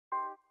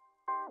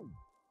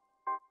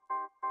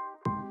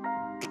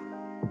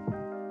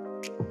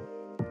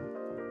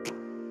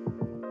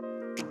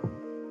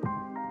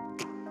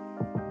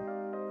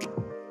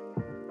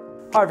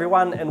Hi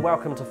everyone and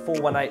welcome to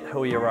 418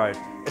 Huia Road.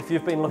 If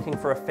you've been looking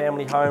for a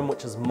family home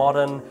which is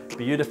modern,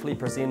 beautifully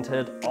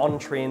presented, on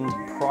trend,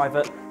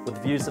 private, with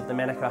views of the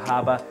Manukau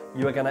Harbour,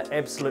 you are going to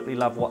absolutely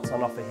love what's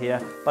on offer here.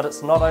 But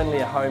it's not only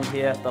a home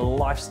here, the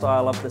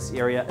lifestyle of this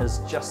area is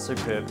just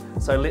superb.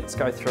 So let's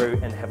go through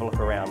and have a look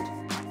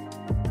around.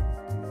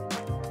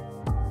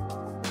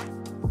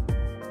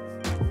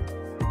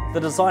 The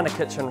designer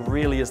kitchen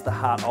really is the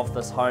heart of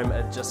this home.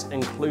 It just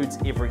includes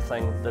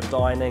everything, the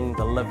dining,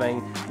 the living.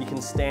 You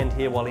can stand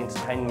here while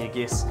entertaining your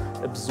guests,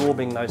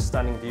 absorbing those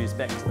stunning views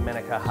back to the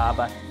Manukau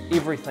Harbour.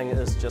 Everything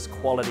is just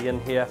quality in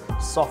here,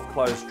 soft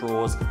closed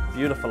drawers,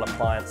 beautiful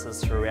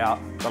appliances throughout,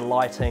 the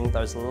lighting,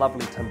 those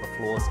lovely timber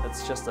floors.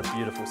 It's just a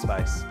beautiful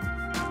space.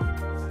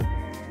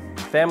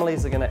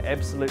 Families are going to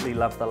absolutely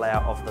love the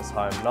layout of this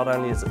home. Not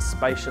only is it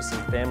spacious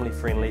and family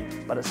friendly,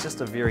 but it's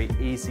just a very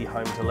easy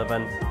home to live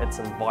in. It's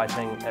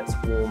inviting, it's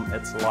warm,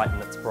 it's light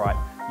and it's bright.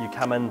 You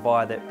come in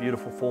via that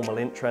beautiful formal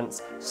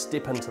entrance,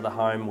 step into the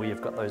home where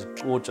you've got those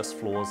gorgeous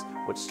floors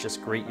which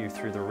just greet you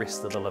through the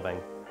rest of the living.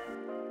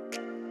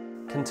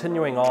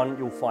 Continuing on,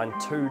 you'll find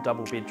 2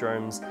 double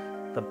bedrooms,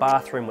 the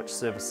bathroom which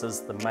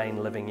services the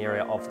main living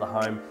area of the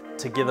home,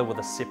 together with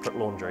a separate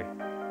laundry.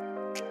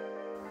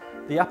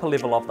 The upper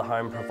level of the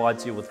home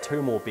provides you with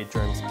 2 more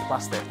bedrooms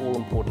plus that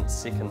all-important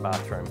second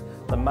bathroom.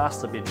 The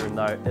master bedroom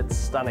though, it's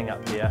stunning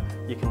up here.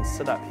 You can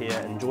sit up here,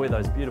 enjoy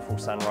those beautiful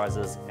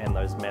sunrises and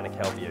those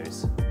Manukau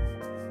views.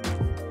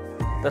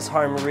 This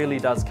home really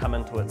does come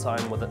into its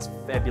own with its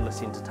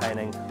fabulous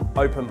entertaining.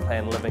 Open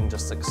plan living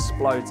just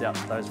explodes out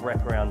to those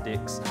wraparound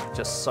decks,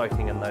 just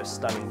soaking in those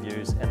stunning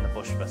views and the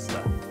bush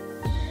vista.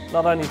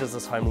 Not only does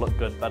this home look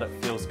good, but it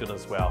feels good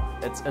as well.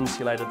 It's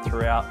insulated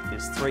throughout,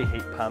 there's 3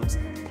 heat pumps,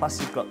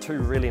 plus you've got 2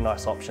 really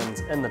nice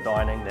options in the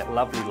dining, that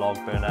lovely log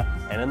burner,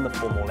 and in the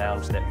formal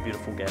lounge, that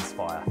beautiful gas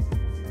fire.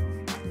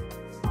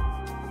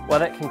 Well,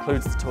 that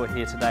concludes the tour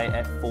here today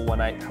at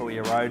 418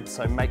 Huia Road,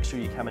 so make sure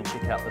you come and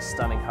check out this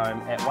stunning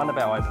home at one of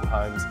our open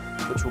homes,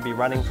 which will be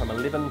running from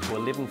 11 to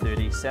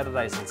 11:30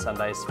 Saturdays and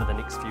Sundays for the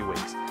next few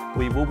weeks.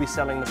 We will be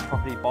selling this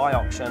property by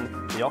auction,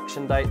 the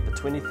auction date the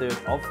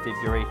 23rd of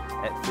February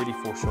at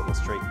 34 Shortland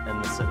Street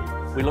in the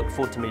city. We look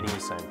forward to meeting you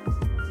soon.